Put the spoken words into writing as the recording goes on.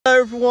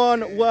Hello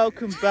everyone,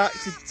 welcome back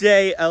to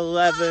day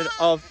 11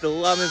 of the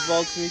lambing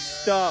vlog. We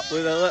start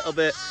with a little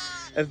bit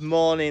of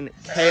morning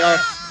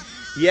chaos.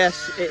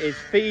 Yes, it is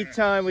feed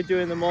time. We're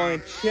doing the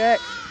morning check,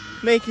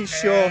 making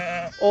sure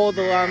all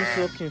the lambs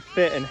are looking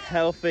fit and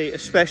healthy,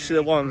 especially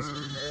the ones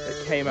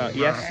that came out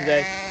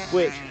yesterday,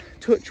 which,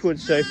 touch wood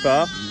so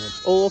far,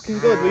 all looking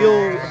good. We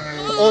all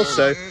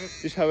also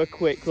just have a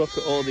quick look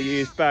at all the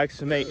used bags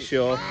to make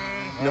sure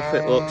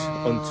nothing looks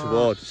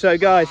untoward. So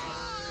guys,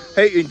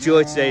 hope you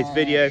enjoyed today's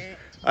video.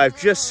 I've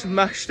just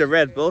smashed a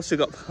Red Bull, so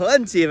got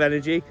plenty of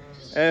energy.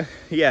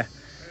 Yeah,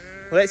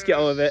 let's get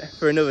on with it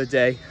for another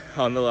day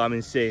on the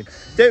lambing scene.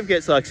 Don't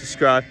forget to like,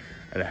 subscribe,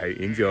 and I hope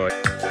you enjoy.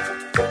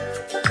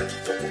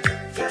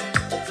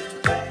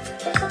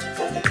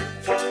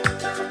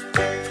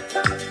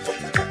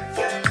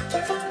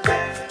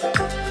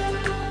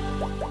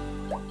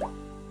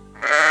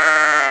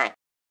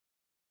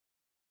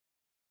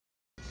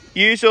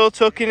 Yous all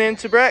tucking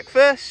into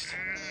breakfast?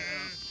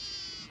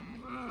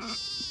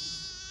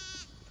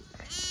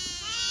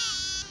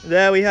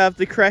 There we have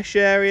the creche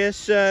area.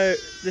 So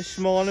this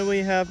morning we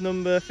have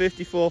number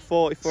 54,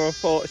 44 and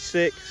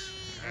 46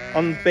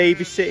 on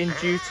babysitting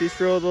duties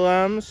for all the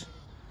lambs.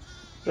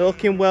 They're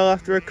looking well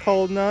after a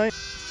cold night.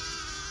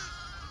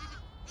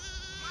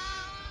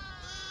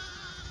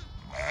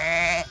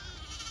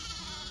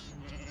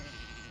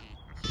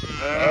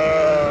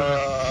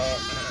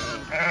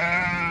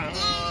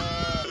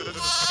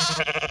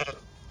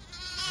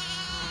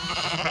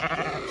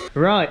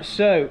 Right,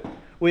 so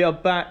we are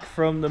back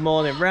from the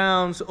morning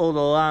rounds. All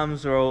the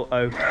lambs are all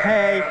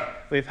okay.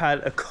 We've had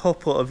a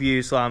couple of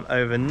used lamb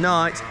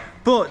overnight,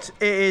 but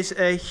it is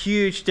a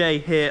huge day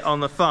here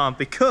on the farm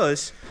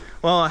because,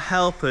 well, our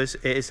helpers,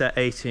 it is their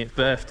 18th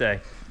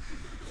birthday.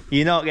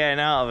 You're not getting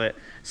out of it.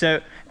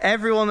 So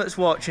everyone that's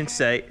watching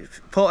today,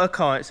 put a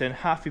comment in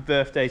happy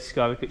birthday to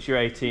Sky because it's your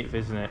 18th,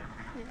 isn't it?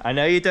 I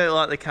know you don't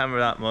like the camera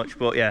that much,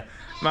 but yeah,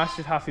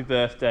 massive happy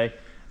birthday.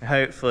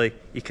 Hopefully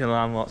you can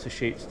lamb lots of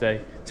sheep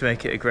today to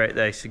make it a great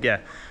day. So yeah,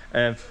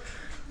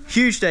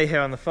 huge day here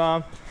on the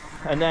farm.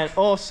 And then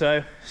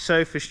also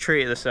Soph has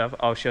treated herself.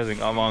 Oh, she hasn't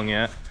got them on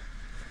yet.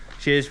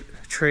 She has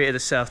treated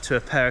herself to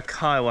a pair of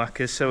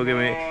Kaiwackers, so we're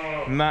going to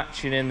be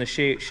matching in the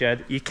sheep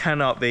shed. You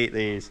cannot beat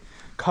these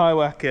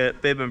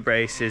Kaiwacker bib and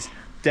braces,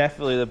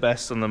 definitely the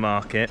best on the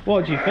market.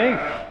 What do you think?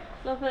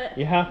 Love it.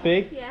 You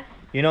happy? Yeah.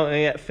 You're not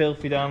going to get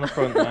filthy down the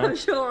front now. I'm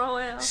sure I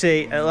will.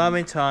 See, at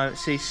lambing time,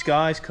 see,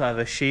 Sky's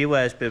clever. She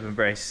wears bib and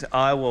braces.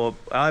 I wear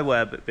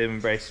bib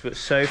and braces, but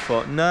so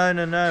far,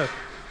 no.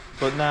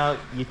 But now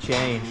you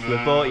changed. We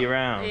bought you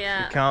round.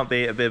 Yeah. You can't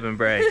beat a bib and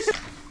brace.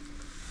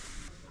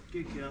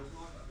 Good girl.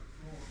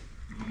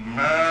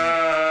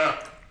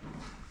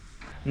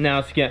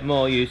 Now to get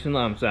more use and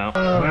lambs out.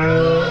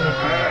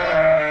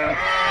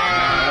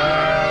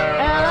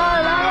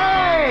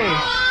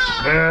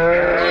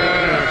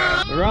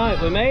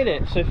 Right, we made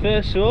it. So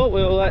first of all,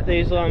 we'll let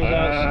these lambs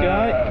out,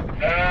 Sky.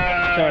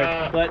 Sorry,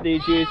 let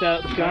these ewes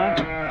out, Sky.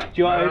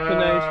 Do you want to open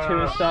those two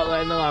and start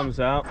letting the lambs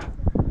out?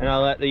 And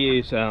I'll let the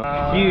ewes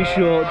out.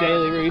 Usual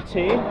daily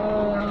routine.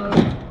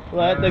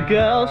 Let the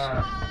girls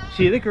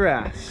see the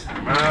grass.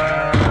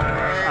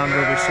 I'm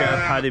rubbish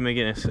chef Paddy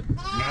McGuinness.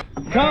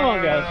 Come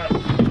on, girls.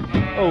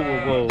 Oh,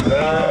 whoa, whoa.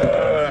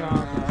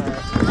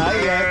 There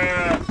you go.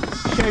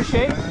 Show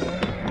shape.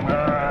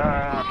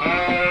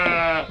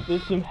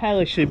 There's some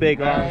hellishly big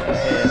lambs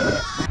here.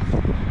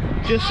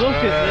 Just look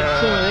at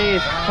some of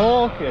these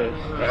hawkers.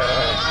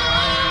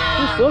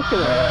 Just look at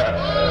them.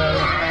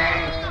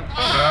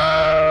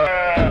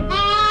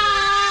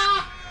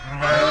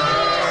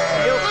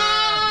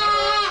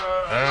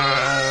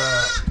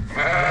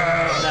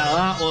 Now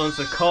that one's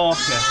a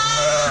corker.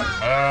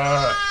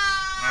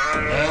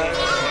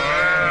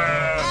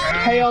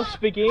 Chaos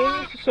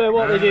begins. So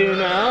what they do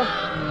now,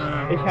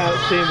 if you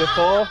haven't seen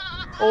before,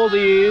 all the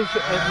ewes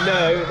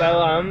know they're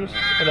lambs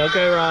and they'll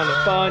go around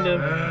and find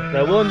them,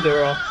 they'll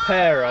wander off,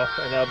 pair off,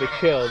 and they'll be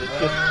chilled. It's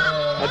just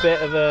a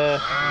bit of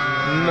a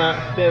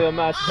mad 10-15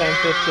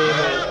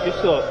 minutes.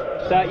 Just look,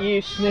 that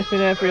ewe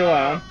sniffing every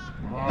lamb,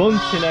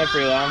 bunching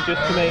every lamb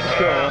just to make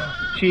sure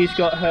she's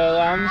got her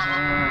lambs.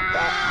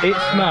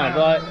 It's mad.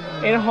 Like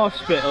in a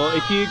hospital,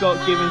 if you got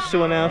given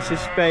someone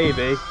else's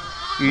baby,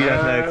 you'd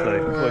have no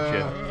clue, would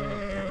you?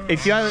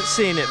 If you haven't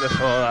seen it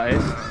before, that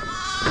is.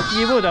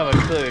 You would have a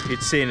clue if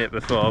you'd seen it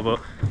before,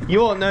 but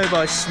you won't know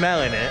by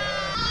smelling it.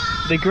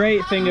 The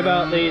great thing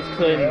about these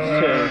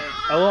clinics too,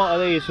 a lot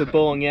of these were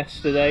born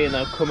yesterday and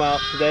they'll come out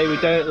today. We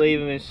don't leave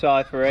them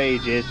inside for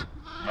ages.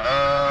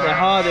 They're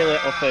hardy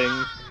little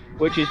things,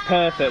 which is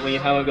perfect when you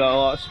haven't got a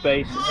lot of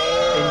space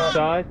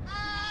inside.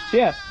 So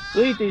yeah,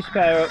 leave these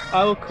pair up.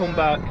 I will come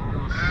back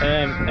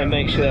and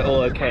make sure they're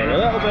all okay in a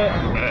little bit.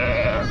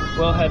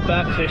 We'll head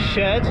back to the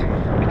shed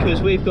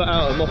because we've got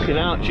out a mucking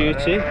out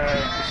duty.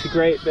 It's a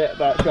great bit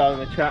about driving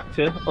the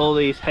tractor. All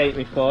these hate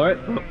me for it,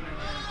 but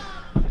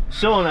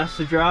someone has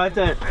to drive,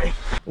 don't they?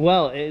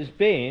 Well, it has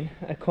been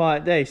a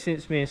quiet day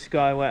since me and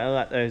Sky went and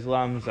let those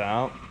lambs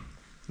out.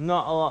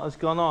 Not a lot has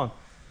gone on.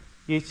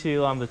 You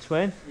two lamb the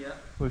twin. Yeah.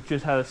 We've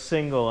just had a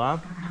single lamb.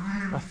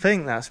 I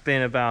think that's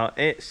been about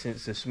it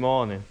since this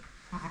morning.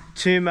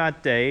 2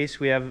 mad days.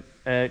 We have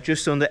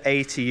just under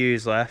 80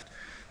 ewes left.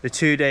 The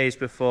 2 days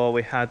before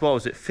we had, what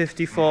was it,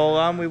 54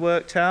 lamb we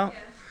worked out? Yeah.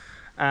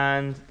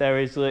 And there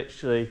is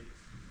literally,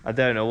 I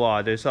don't know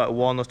why, there's like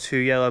 1 or 2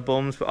 yellow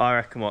bums, but I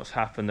reckon what's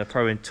happened, they're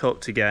probably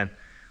tucked again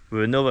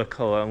with another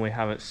colour and we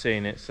haven't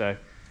seen it. So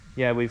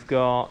yeah, we've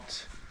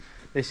got,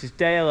 this is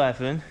day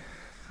 11.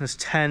 There's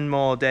 10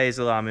 more days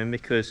of lambing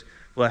because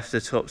we left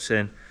the tups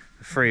in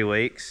for 3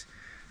 weeks.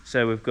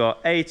 So we've got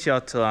 80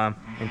 odd to lamb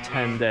in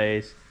 10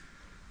 days.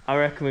 I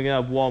reckon we're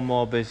gonna have 1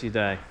 more busy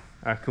day.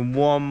 I reckon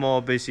 1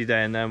 more busy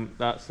day and then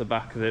that's the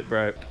back of it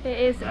broke. It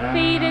is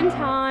feeding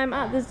time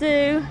at the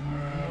zoo.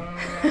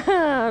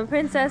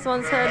 Princess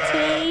wants her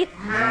tea.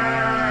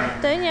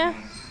 Don't ya?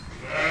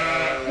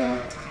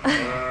 Yeah.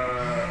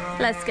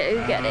 Let's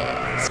go get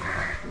it.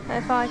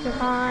 If I can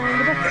find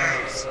the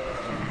buckets.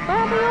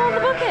 Where be all the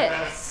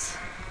buckets?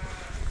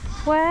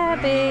 Where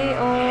be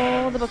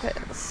all the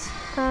buckets?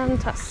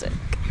 Fantastic.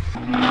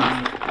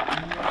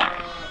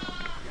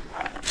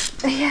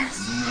 Yes.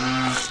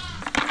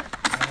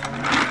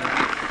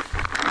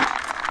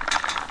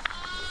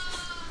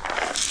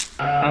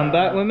 I'm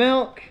back with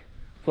milk.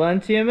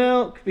 Plenty of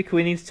milk because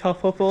we need to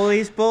top up all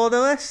these border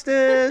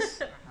listers.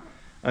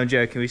 I'm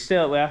joking. We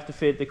have to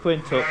feed the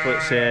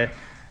quintuplets here,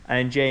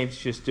 and James is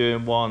just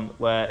doing one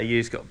where a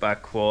ew's got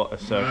bad quarter.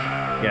 So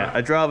yeah,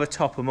 I'd rather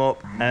top them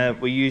up.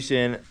 We're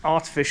using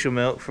artificial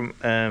milk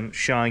from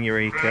Shine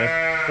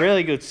Eureka.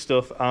 Really good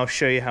stuff. I'll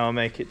show you how I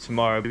make it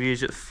tomorrow. We've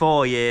used it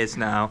 4 years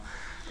now.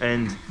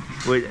 And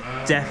we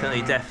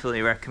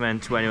definitely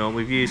recommend to anyone.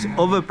 We've used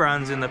other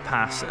brands in the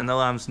past and the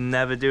lambs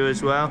never do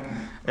as well.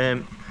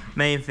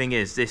 Main thing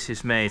is this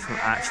is made from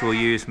actual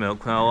used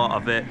milk, where a lot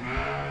of it,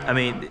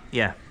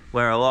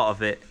 where a lot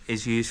of it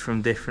is used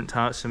from different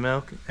types of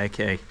milk,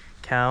 aka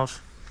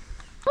cows.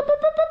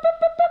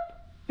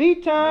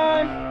 Feed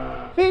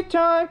time! Feed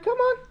time, come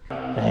on!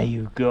 There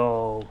you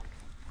go.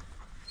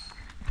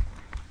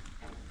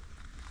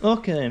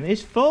 Look at him,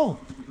 he's full.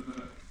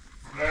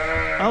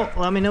 Oh,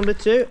 lammy number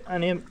 2,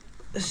 and him.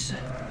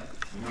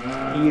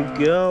 There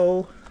you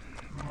go.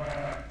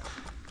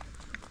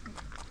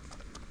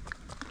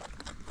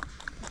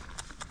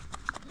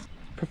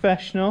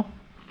 Professional.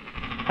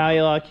 How are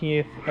you liking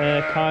your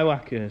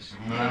kaiwakers?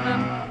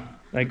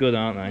 They're good,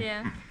 aren't they?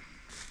 Yeah.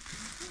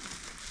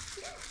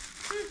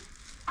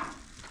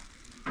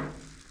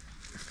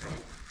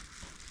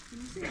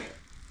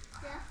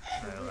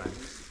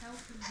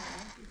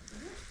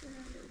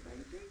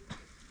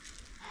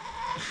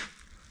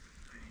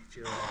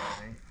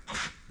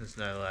 There's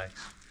no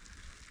legs.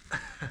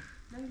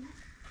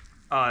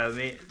 Oh, I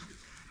mean,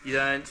 you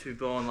don't need to be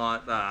born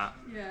like that.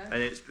 Yeah.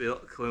 And it's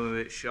built coming with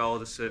its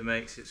shoulder, so it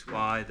makes it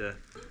wider.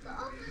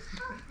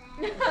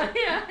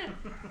 Yeah.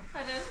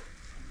 I don't.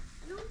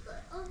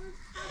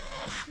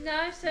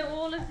 No, so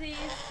all of these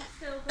have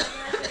still got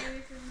their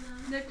babies in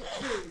them. They've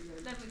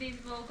got 2. These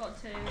have all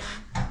got 2.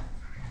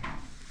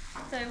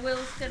 So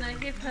Will's gonna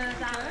give her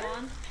that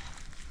one,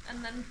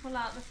 and then pull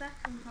out the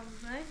second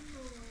probably.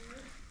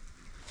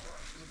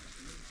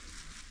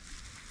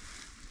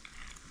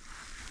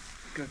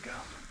 Good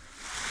girl.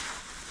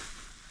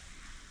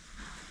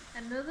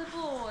 Another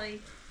boy.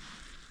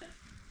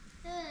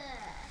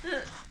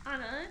 I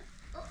know.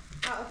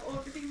 Out of all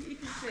everything that you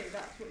can see,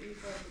 that's what you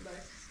find the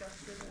most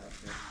disgusting about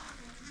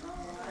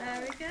it.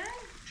 There we go.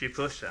 She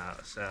pushed it out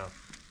herself.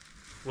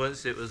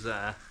 Once it was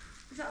there.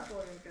 Is that a boy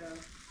or a girl?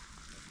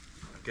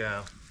 A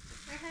girl.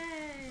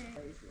 Hey.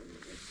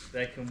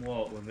 They can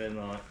walk within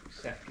like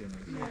seconds.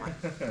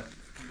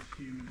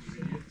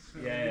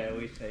 Yeah,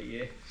 we take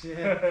years.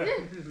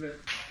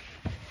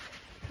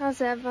 As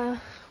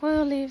ever,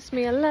 Will leaves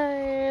me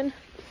alone.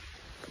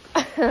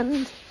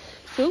 And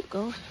oh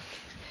god.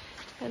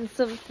 And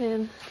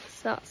something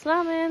starts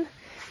lambing.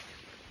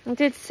 I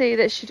did see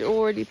that she'd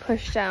already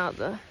pushed out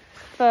the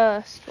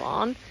first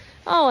one.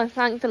 Oh, and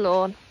thank the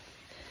Lord.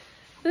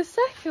 The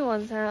second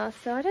one's out,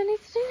 so I don't need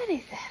to do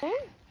anything.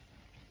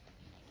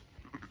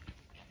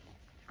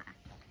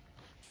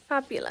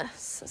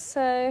 Fabulous.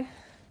 So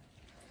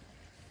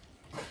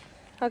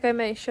I'll go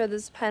make sure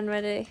there's a pen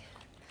ready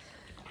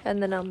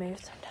and then I'll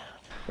move them down.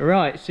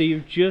 Right, so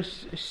you've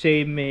just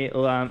seen me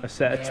lamb a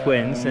set of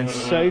twins, and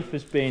Soph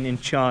has been in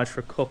charge for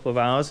a couple of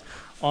hours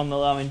on the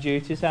lambing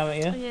duties, haven't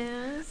you?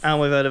 Yes. And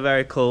we've had a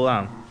very cool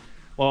lamb.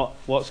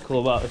 What's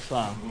cool about this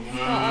lamb? It's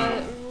got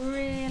a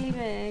really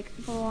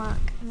big black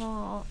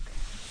mark.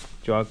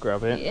 Do you want to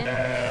grab it?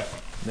 Yeah.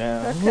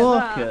 No.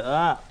 Look At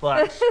that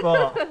black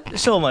spot.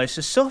 It's almost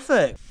a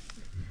Suffolk.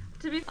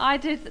 I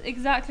did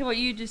exactly what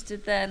you just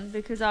did then,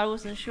 because I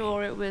wasn't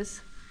sure it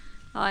was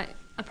like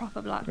a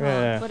proper black mark,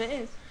 Yeah. but it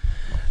is.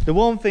 The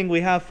one thing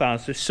we have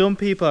found, so some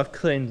people have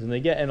clins and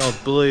they get an odd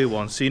blue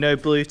one. So you know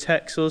blue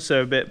texels,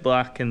 so a bit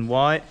black and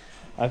white.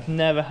 I've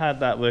never had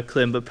that with a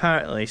clin, but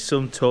apparently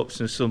some tups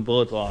and some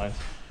bloodlines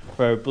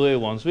for blue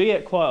ones. We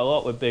get quite a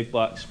lot with big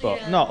black spot,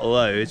 Yeah. not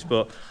loads,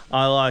 but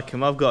I like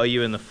them. I've got a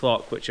ewe in the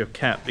flock which I've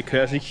kept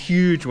because it's a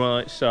huge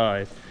one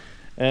outside.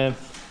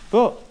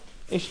 But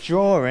it's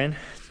drawing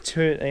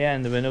to the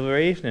end of another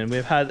evening.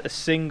 We've had a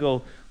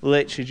single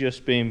literally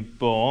just been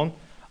born.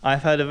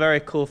 I've had a very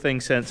cool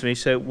thing sent to me.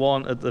 So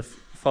one of the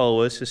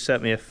followers has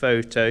sent me a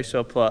photo, so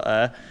I'll put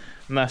that there.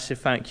 Massive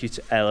thank you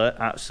to Ella,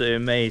 absolutely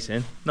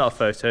amazing. Not a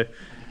photo,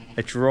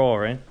 a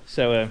drawing.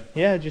 So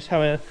yeah, just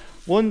having a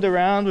wander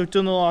around. We've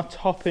done a lot of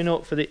topping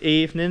up for the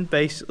evening,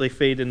 basically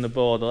feeding the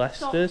border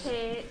Leicesters. Stop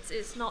it,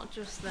 it's not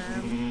just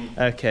them.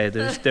 Okay,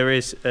 there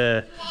is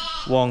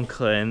one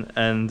clin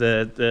and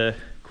the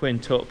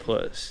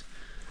quintuplets.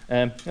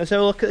 Let's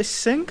have a look at this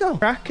single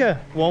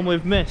cracker, one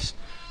we've missed.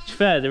 To be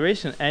fair, there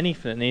isn't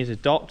anything that needs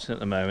adopting at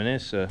the moment,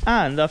 is there?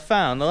 And I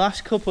found the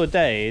last couple of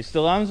days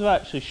the lambs have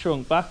actually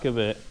shrunk back a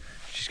bit.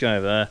 She's going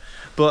over there.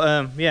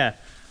 But yeah,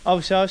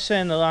 obviously I was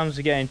saying the lambs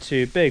are getting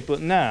too big,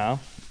 but now,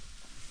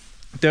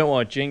 don't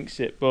want to jinx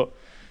it, but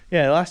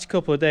yeah, the last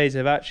couple of days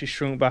they've actually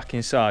shrunk back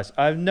in size.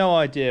 I have no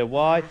idea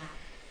why.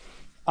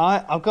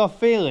 I've got a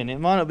feeling it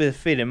might not be the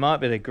feed, it might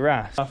be the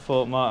grass. I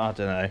don't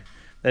know.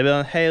 They've been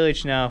on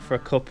haylage now for a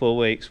couple of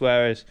weeks,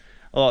 whereas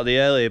a lot of the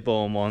earlier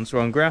born ones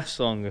were on grass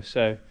longer,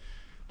 so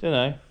don't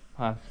know.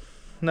 I've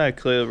no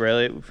clue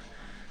really.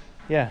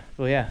 Yeah,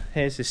 well yeah,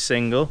 here's this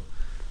single.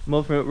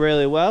 Mothering up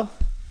really well.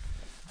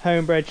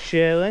 Homebred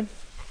shearling.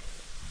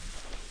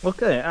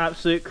 Look at it,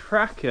 absolute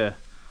cracker.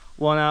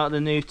 One out of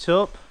the new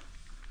tub.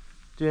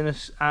 Doing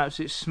this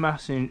absolute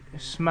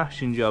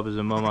smashing job as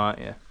a mum, aren't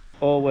you?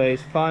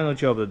 Always, final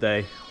job of the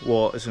day,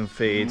 waters and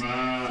feed.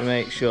 To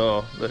make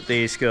sure that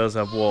these girls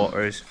have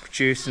waters.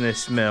 Producing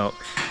this milk,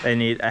 they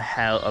need a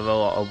hell of a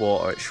lot of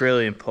water. It's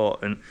really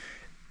important.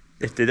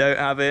 If they don't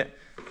have it,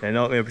 they're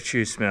not going to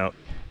produce milk.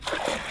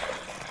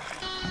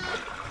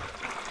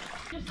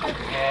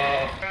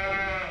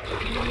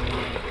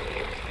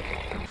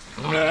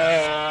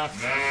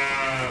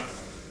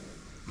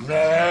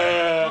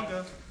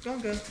 Go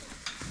on, girl.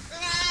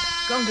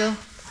 Go on, girl.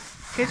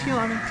 Get your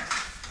lammy.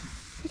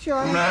 Get your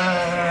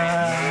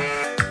lammy.